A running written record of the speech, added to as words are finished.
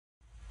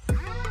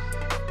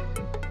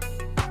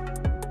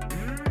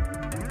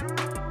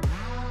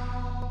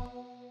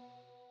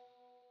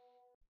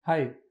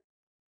Hi,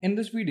 in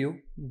this video,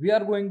 we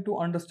are going to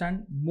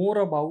understand more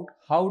about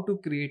how to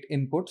create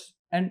inputs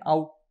and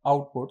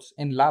outputs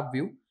in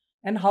LabVIEW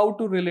and how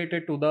to relate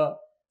it to the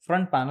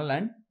front panel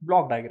and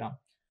block diagram.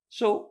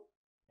 So,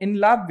 in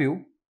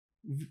LabVIEW,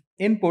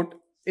 input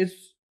is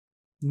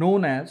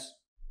known as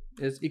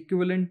is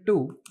equivalent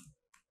to,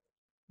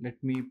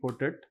 let me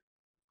put it,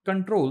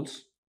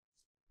 controls,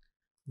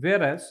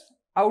 whereas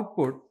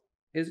output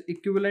is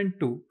equivalent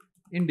to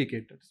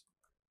indicators.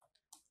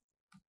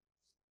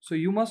 So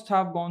you must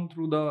have gone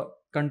through the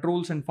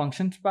controls and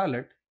functions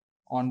palette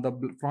on the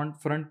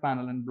front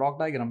panel and block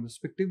diagram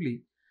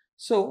respectively.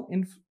 So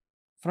in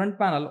front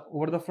panel,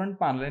 over the front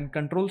panel in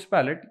controls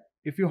palette,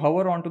 if you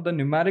hover onto the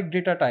numeric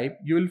data type,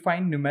 you will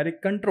find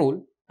numeric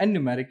control and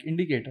numeric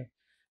indicator.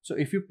 So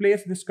if you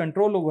place this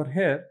control over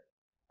here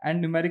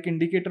and numeric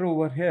indicator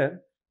over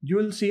here, you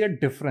will see a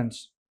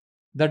difference.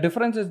 The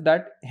difference is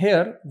that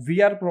here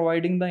we are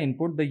providing the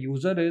input, the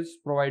user is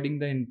providing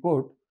the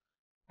input,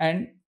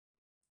 and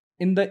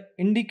in the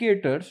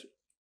indicators,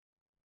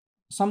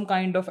 some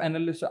kind of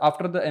analysis,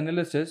 after the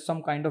analysis,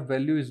 some kind of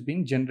value is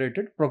being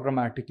generated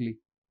programmatically,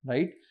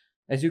 right?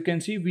 As you can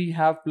see, we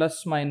have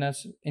plus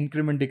minus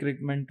increment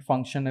decrement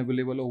function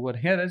available over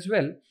here as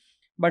well,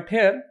 but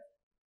here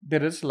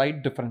there is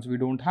slight difference. We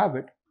don't have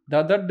it. The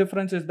other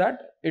difference is that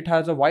it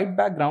has a white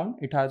background,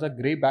 it has a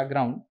gray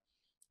background,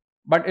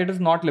 but it is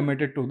not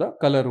limited to the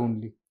color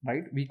only,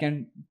 right? We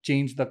can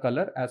change the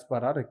color as per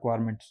our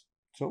requirements.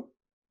 So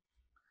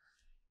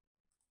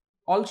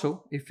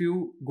also, if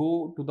you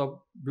go to the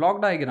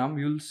block diagram,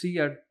 you'll see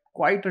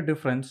quite a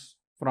difference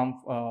from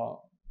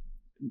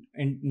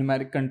in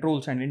numeric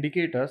controls and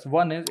indicators.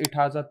 One is it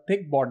has a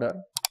thick border,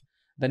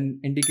 then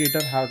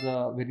indicator has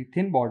a very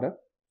thin border,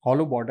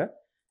 hollow border,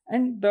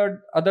 and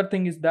the other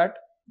thing is that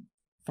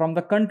from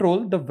the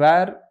control, the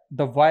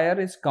wire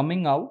is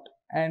coming out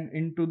and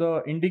into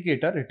the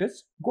indicator it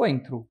is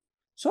going through.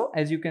 So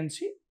as you can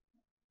see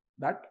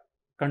that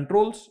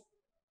controls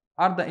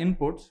are the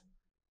inputs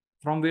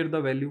from where the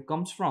value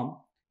comes from.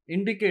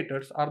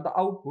 Indicators are the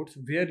outputs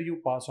where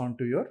you pass on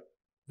to your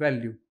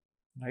value,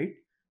 right?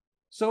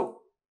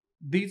 So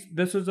this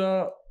is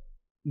a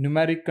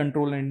numeric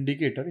control and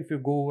indicator. If you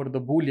go over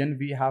the boolean,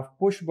 we have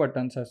push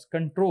buttons as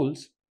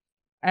controls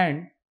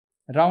and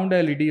round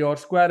LED or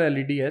square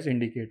LED as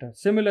indicator.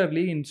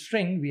 Similarly, in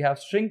string, we have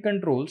string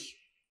controls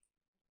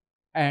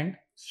and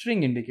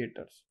string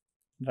indicators,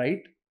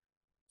 right?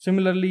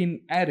 Similarly,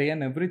 in array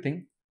and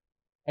everything,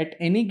 at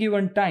any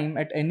given time,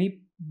 at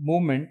any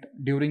moment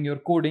during your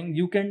coding,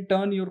 you can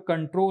turn your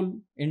control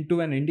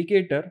into an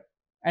indicator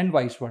and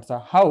vice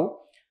versa. How?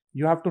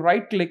 You have to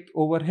right click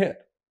over here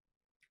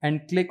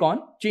and click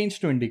on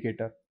change to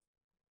indicator,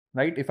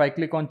 right? If I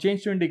click on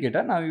change to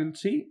indicator, now you will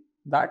see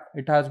that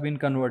it has been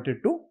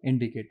converted to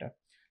indicator.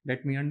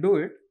 Let me undo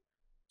it.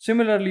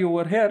 Similarly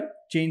over here,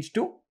 change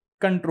to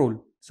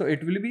control. So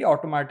it will be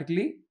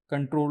automatically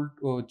controlled,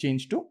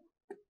 change to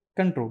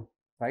control,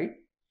 right?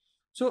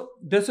 So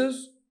this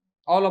is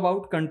all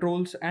about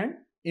controls and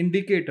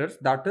indicators,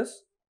 that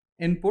is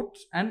inputs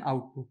and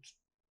outputs.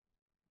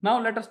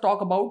 Now let us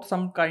talk about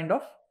some kind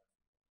of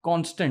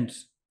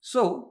constants.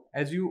 So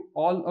as you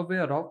all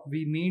aware of,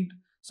 we need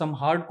some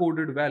hard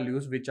coded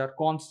values which are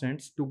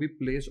constants to be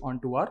placed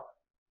onto our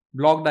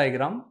block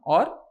diagram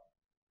or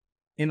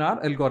in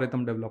our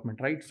algorithm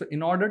development, right? So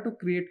in order to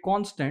create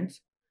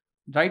constants,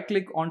 right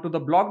click onto the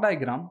block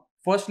diagram.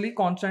 Firstly,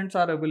 constants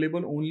are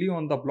available only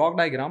on the block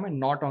diagram and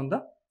not on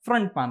the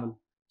front panel.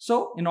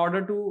 So in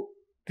order to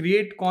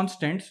create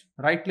constants,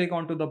 right click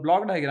onto the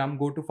block diagram,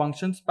 go to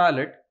functions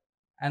palette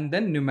and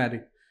then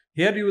numeric.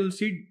 Here you will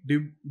see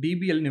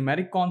DBL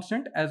numeric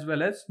constant as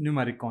well as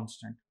numeric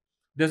constant.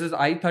 This is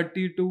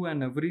I32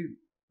 and every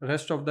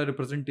rest of the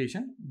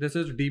representation. This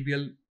is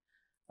DBL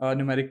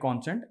numeric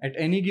constant. At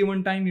any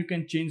given time, you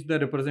can change the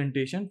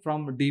representation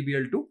from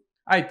DBL to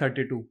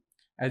I32.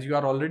 As you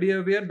are already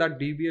aware that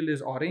DBL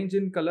is orange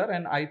in color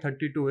and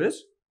I32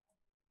 is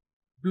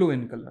blue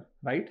in color,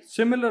 right?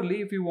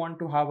 Similarly, if you want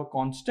to have a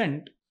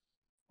constant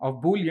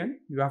of boolean,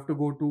 you have to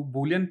go to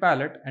boolean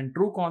palette and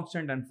true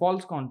constant and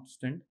false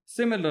constant.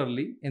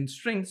 Similarly, in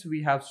strings,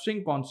 we have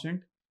string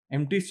constant,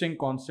 empty string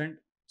constant,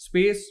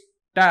 space,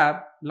 tab,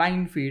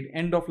 line feed,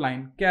 end of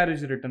line,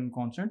 carriage return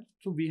constant.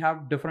 So we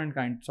have different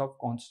kinds of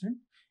constant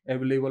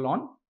available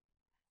on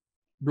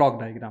block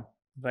diagram,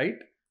 right?